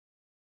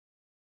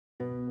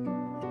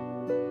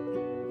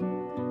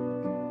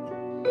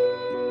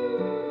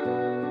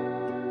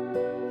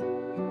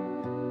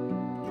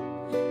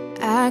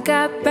I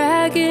got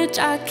baggage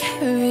I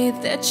carry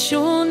that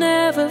you'll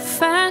never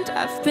find.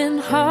 I've been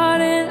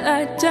hardened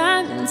like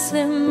diamonds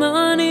that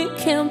money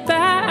can't buy.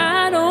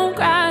 I don't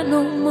cry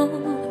no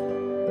more.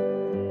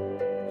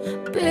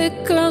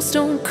 Big girls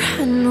don't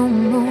cry no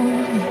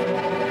more.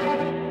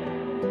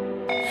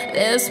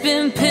 There's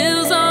been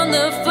pills on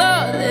the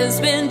floor, there's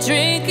been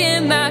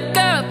drinking my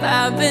cup.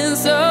 I've been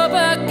so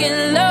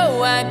fucking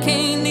low, I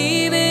can't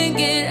even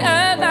get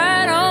up.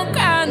 I don't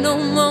cry no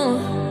more.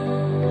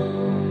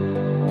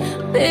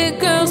 Big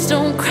girls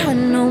don't cry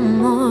no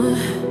more.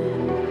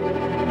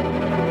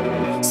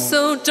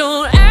 So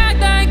don't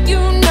act like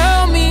you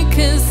know me,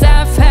 'cause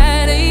I've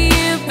had a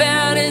year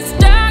about as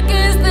dark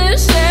as the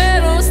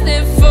shadows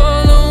that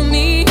follow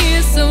me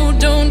here. So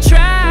don't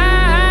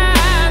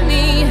try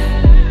me,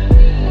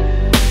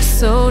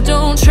 so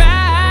don't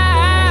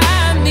try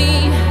me.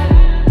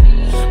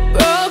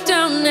 Broke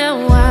down now,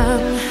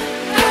 I'm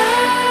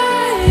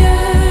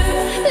higher.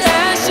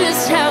 That's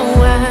just how I'm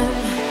wired.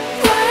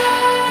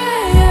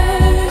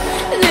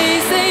 They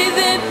say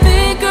that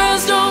big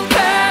girls don't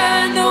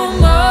cry no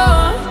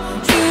more.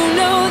 You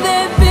know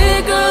that big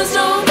girls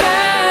don't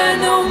cry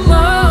no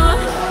more.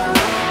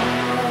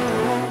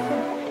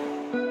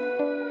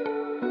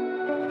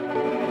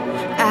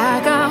 I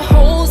got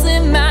holes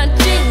in my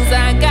jeans,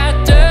 I got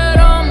dirt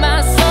on my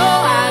soul.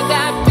 I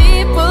got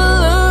people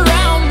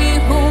around me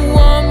who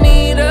want me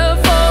to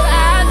fall.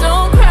 I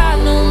don't cry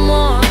no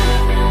more.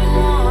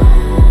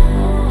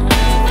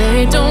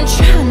 They don't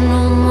try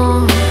no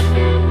more.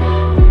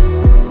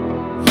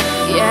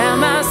 Yeah,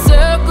 my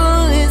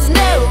circle is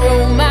narrow,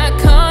 my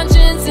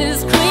conscience is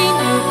clean.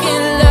 You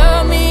can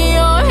love me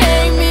or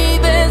hate me,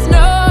 there's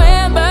no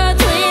in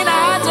between.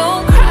 I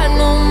don't cry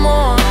no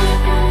more,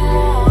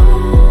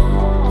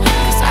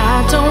 'cause I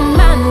don't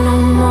mind no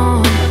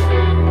more.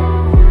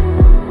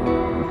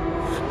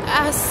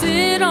 I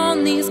sit on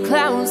these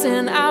clouds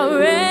and I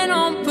ran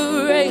on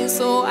parade.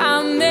 So I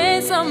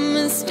made some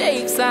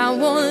mistakes, I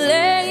won't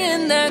lay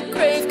in that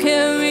grave.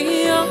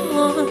 Carry on,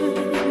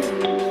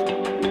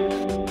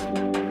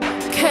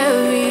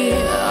 carry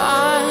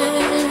on.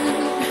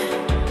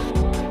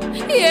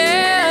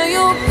 Yeah,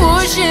 you're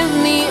pushing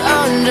me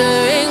under.